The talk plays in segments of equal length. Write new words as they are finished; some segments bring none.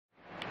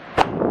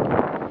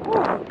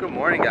Good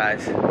morning,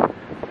 guys.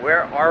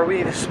 Where are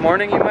we this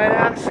morning, you might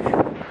ask?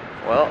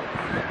 Well,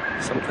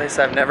 someplace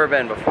I've never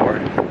been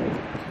before.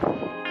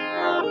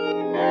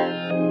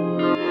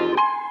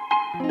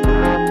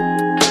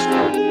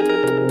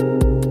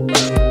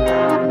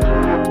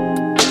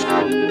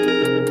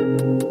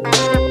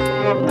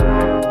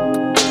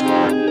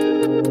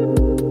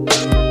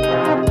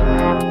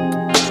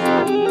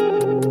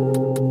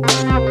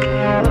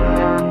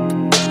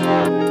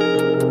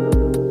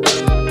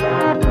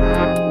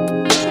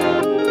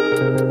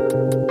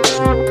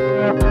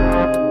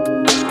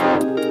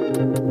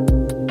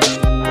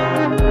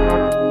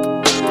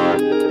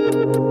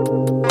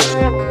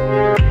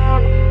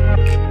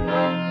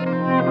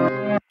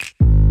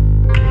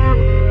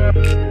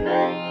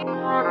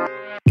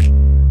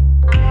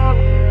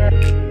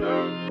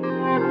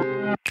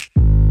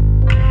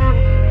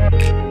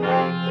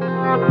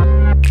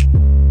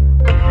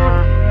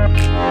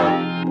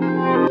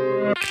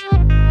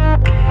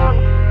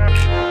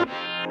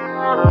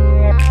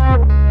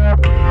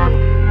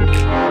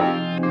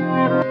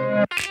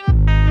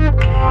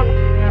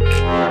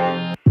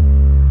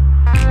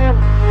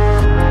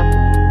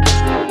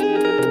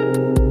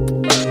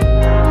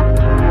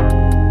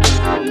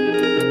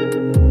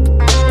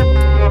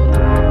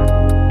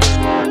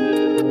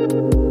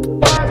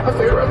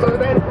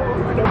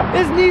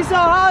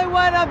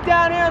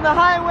 Down here on the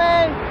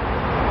highway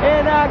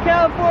in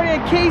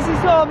California. Casey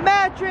saw a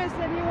mattress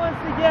that he wants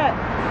to get,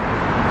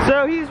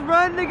 so he's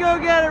running to go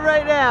get it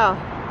right now.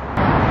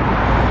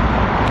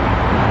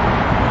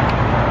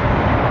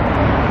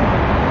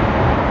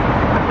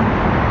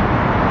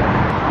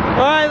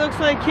 Alright, looks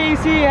like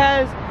Casey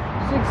has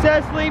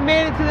successfully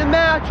made it to the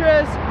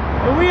mattress,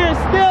 and we are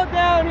still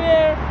down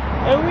here,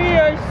 and we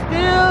are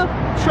still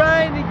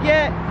trying to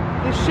get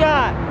the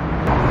shot.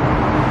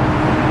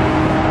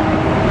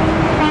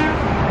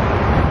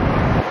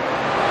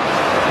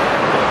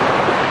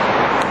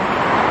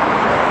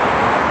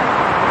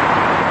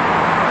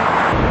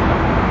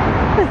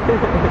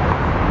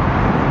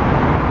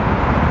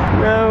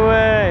 No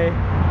way.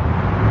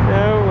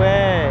 No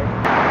way.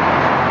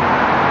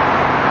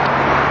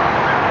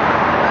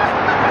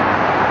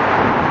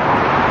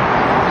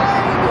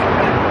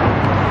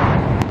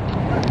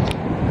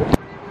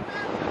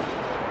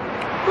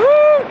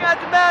 Woo! Got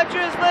the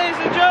mattress, ladies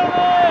and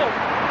gentlemen!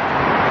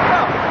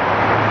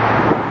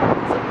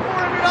 It's a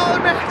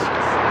 $400 mattress!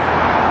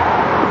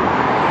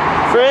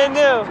 Brand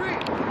new.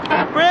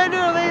 Brand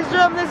new, ladies and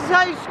gentlemen. This is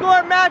how you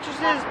score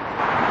mattresses.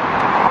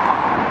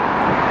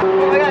 Oh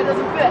my god, it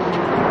doesn't fit.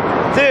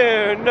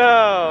 Dude,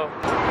 no.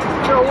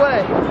 No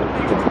way.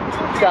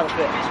 It's gotta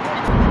fit.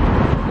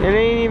 It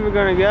ain't even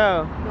gonna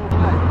go. No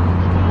way.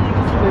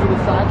 Maybe the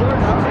side door?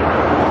 No.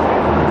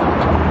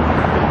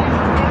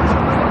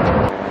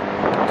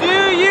 Do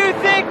you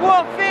think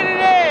we'll fit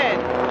it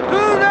in?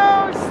 Who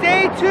knows?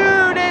 Stay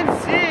tuned and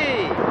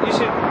see. You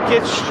should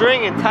get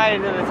string and tie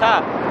it to the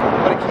top.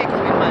 But it can't go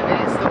in my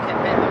van. It still can't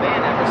fit in the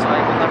van ever, so I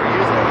will never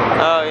use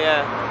it. Oh,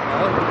 yeah.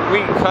 We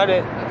can cut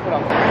it.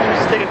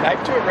 Just take a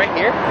knife to it right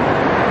here.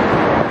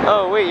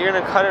 Oh wait, you're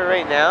gonna cut it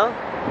right now?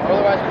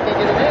 Otherwise we can't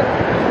get it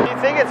in. Do you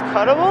think it's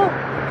cuttable?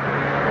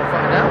 We'll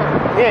find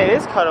out. Yeah, it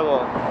is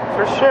cuttable,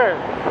 for sure.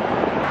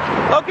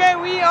 Okay,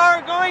 we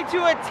are going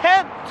to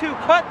attempt to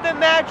cut the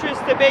mattress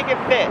to make it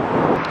fit.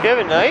 Do you have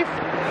a knife?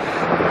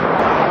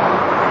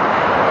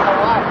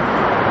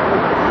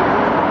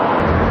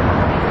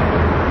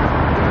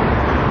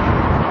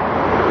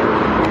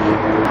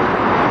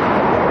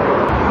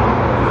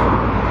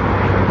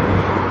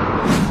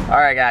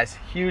 Alright guys,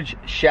 huge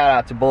shout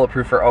out to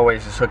Bulletproof for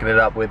always just hooking it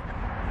up with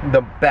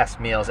the best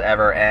meals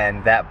ever,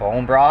 and that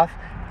bone broth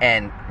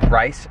and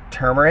rice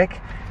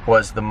turmeric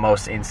was the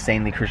most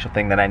insanely crucial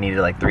thing that I needed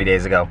like 3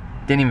 days ago.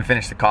 Didn't even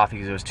finish the coffee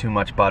because it was too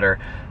much butter,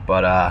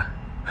 but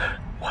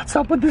what's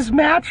up with this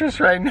mattress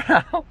right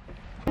now?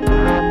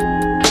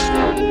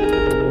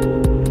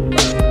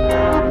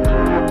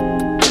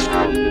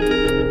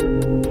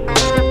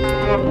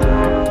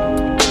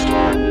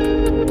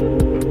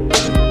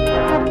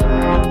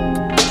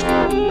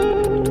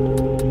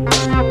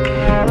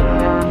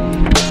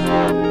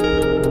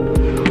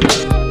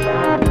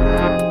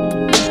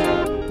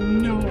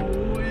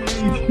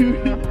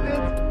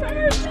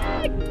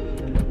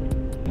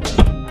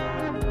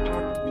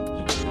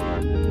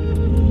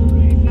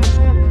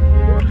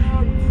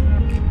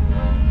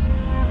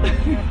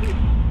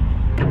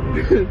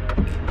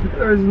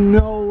 There's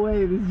no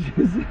way this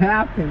just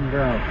happened,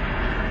 bro.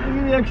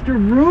 Look at the extra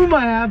room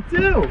I have,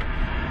 too.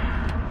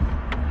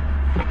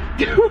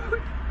 Dude.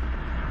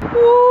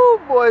 Woo,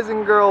 boys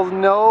and girls,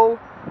 no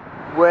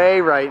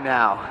way right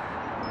now.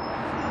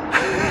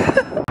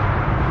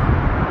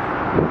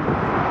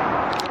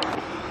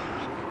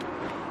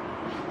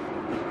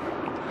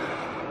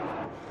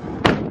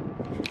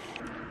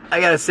 I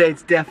gotta say,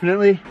 it's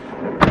definitely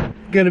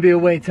gonna be a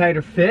way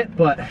tighter fit,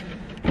 but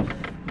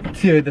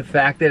dude, the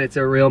fact that it's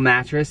a real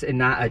mattress and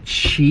not a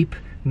cheap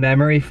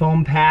memory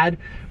foam pad,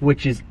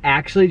 which is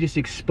actually just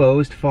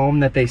exposed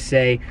foam that they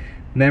say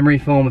Memory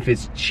foam, if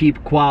it's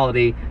cheap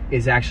quality,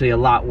 is actually a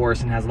lot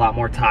worse and has a lot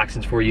more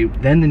toxins for you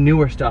than the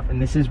newer stuff.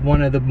 And this is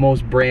one of the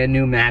most brand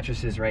new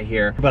mattresses right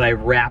here. But I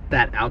wrapped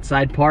that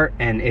outside part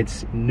and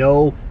it's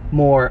no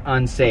more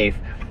unsafe,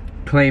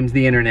 claims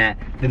the internet,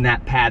 than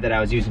that pad that I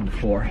was using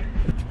before.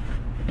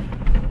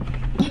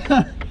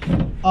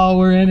 Oh,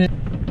 we're in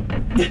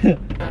it.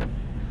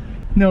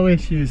 No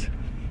issues.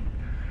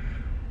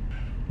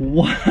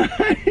 What?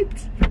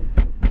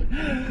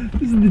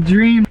 This is the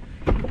dream.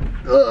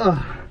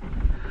 Ugh.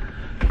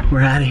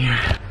 We're out of here.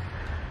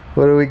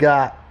 What do we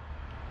got?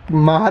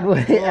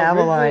 Modway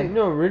Ameline.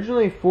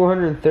 Originally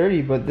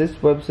 430, but this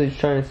website's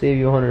trying to save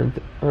you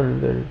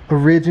 130.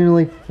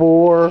 Originally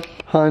 $450.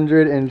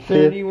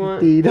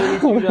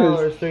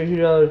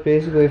 $32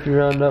 basically if you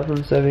round up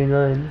from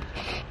 79.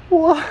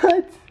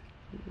 What?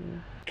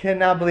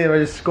 Cannot believe I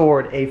just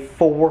scored a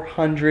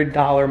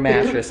 $400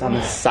 mattress on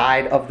the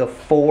side of the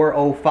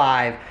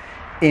 405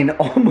 in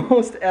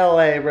almost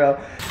LA, bro.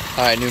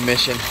 Alright, new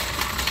mission.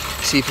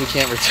 See if we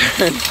can't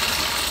return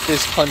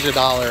this $100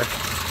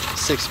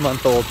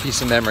 6-month-old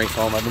piece of memory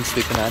foam I've been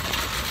sleeping on.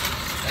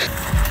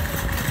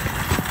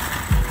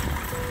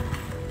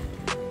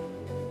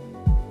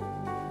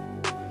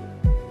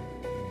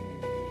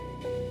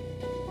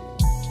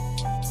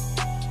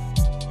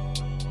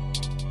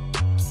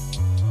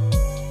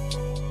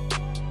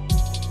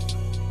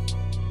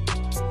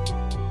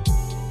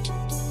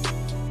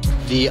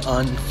 The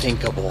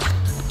unthinkable.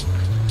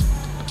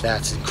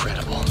 That's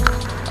incredible.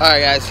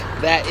 Alright guys,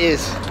 that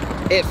is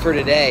it for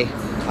today.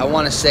 I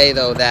want to say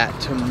though that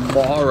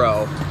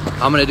tomorrow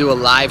I'm going to do a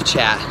live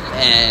chat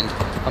and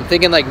I'm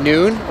thinking like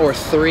noon or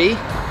 3,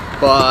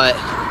 but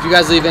if you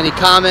guys leave any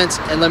comments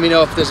and let me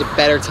know if there's a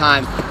better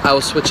time, I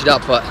will switch it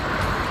up. But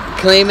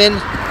claiming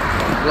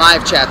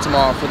live chat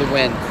tomorrow for the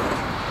win.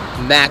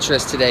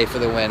 Mattress today for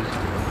the win.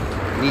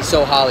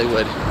 Miso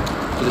Hollywood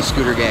for the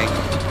Scooter Gang.